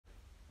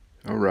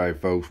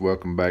Alright folks,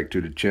 welcome back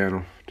to the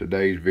channel.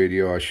 Today's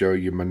video I'll show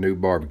you my new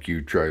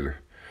barbecue trailer.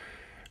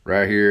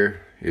 Right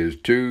here is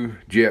 2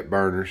 jet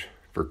burners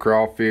for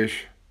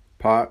crawfish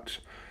pots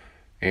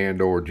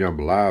and or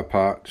jambalaya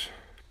pots.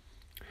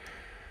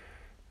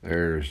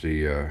 There's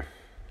the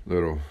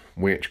little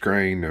winch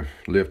crane to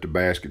lift the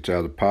baskets out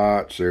of the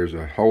pots. There's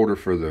a holder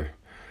for the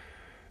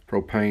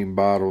propane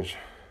bottles,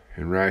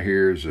 and right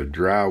here is a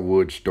dry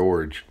wood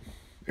storage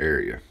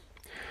area.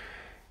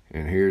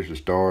 And here's the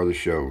star of the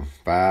show,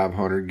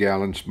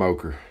 500-gallon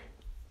smoker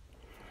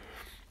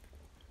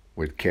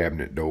with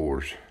cabinet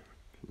doors,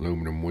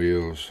 aluminum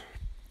wheels.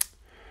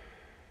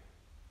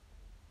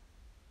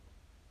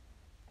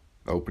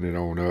 Open it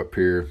on up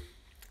here,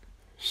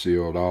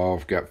 sealed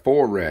off. Got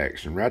 4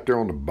 racks, and right there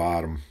on the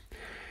bottom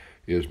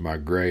is my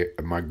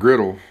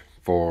griddle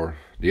for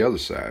the other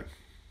side.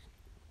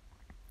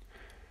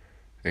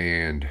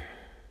 And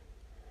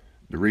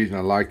the reason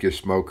I like this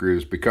smoker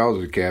is because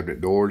of the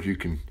cabinet doors. You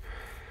can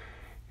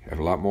have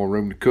a lot more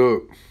room to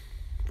cook.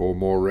 4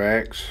 more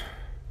racks.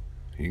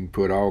 You can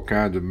put all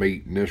kinds of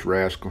meat in this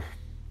rascal.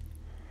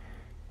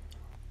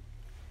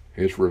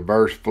 It's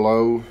reverse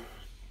flow.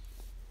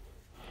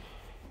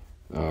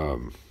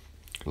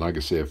 Like I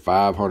said,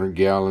 500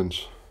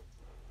 gallons.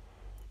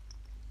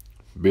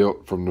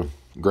 Built from the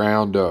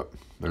ground up.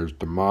 There's a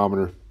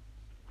thermometer.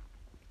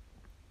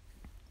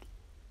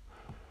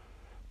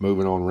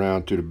 Moving on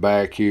around to the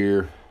back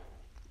here.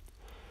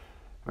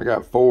 I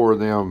got 4 of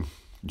them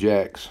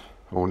jacks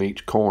on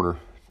each corner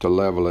to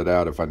level it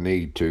out if I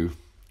need to.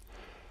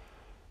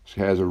 It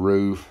has a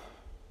roof,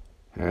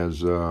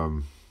 has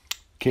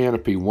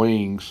canopy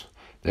wings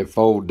that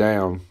fold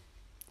down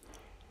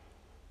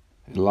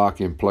and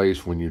lock in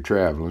place when you're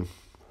traveling.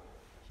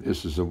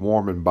 This is a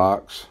warming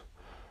box,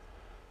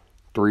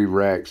 3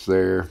 racks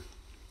there.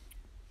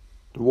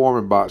 The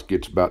warming box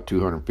gets about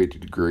 250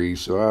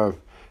 degrees, so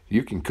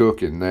you can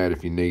cook in that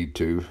if you need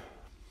to.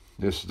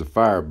 This is the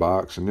fire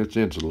box, and it's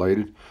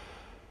insulated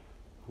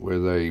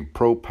with a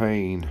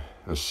propane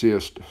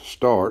assist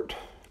start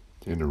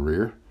in the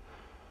rear.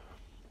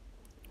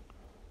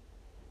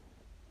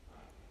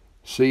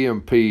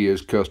 CMP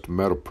is Custom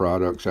Metal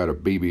Products out of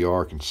BB,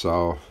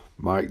 Arkansas.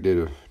 Mike did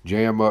a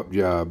jam up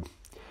job.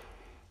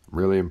 I'm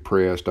really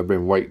impressed. I've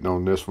been waiting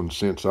on this one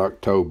since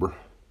October.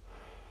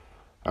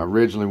 I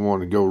originally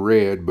wanted to go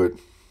red, but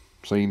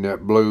seen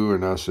that blue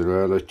and I said,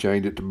 well, let's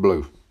change it to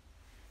blue.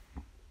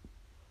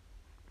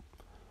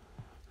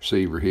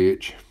 Receiver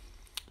hitch.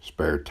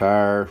 Spare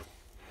tire.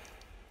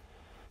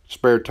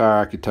 Spare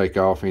tire I could take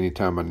off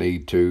anytime I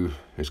need to.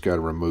 It's got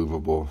a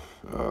removable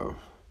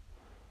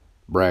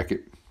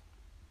bracket.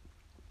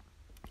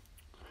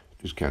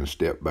 Just kind of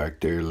step back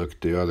there, look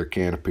at the other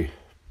canopy.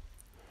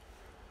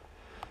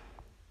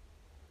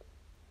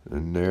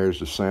 And there's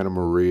the Santa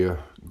Maria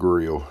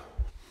grill.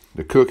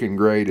 The cooking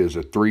grate is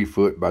a 3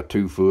 foot by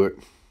 2 foot.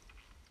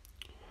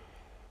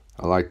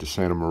 I like the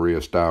Santa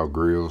Maria style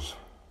grills.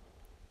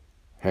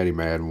 Had him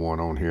add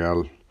one on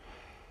here.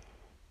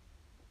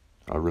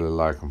 I really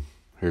like them.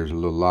 Here's a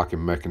little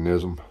locking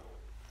mechanism.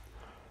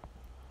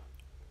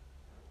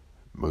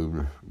 Move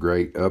the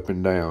grate up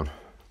and down.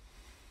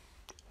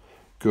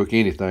 Cook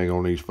anything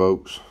on these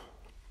folks.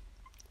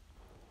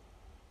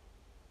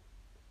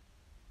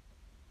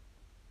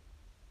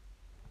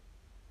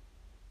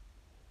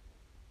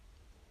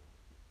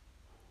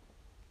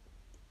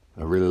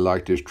 I really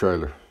like this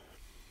trailer.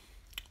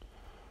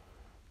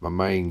 My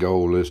main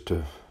goal is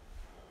to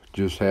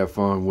just have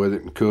fun with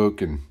it and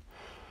cook, and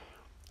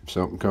if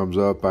something comes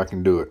up, I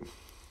can do it.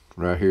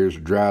 Right here's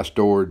a dry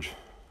storage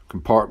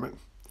compartment.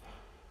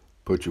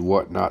 Put your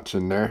whatnots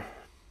in there.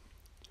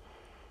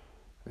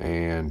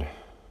 And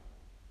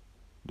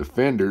the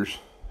fenders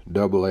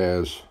double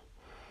as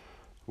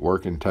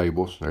working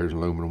tables. There's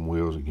aluminum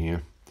wheels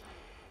again.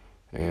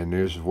 And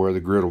this is where the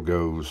griddle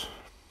goes.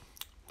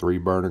 3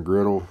 burner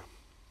griddle.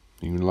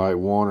 You can light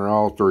 1 or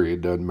all 3,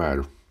 it doesn't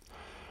matter.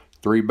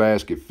 3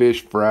 basket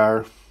fish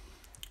fryer.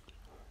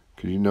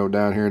 Because you know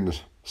down here in the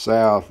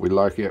South, we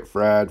like that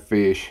fried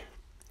fish.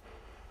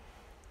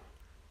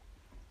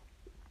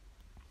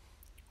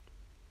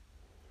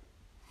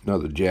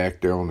 Another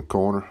jack there on the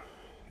corner.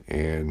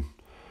 And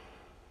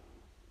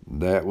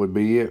that would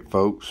be it,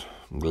 folks.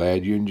 I'm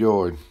glad you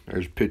enjoyed.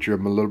 There's a picture of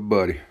my little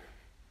buddy.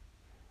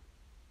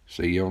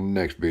 See you on the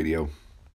next video.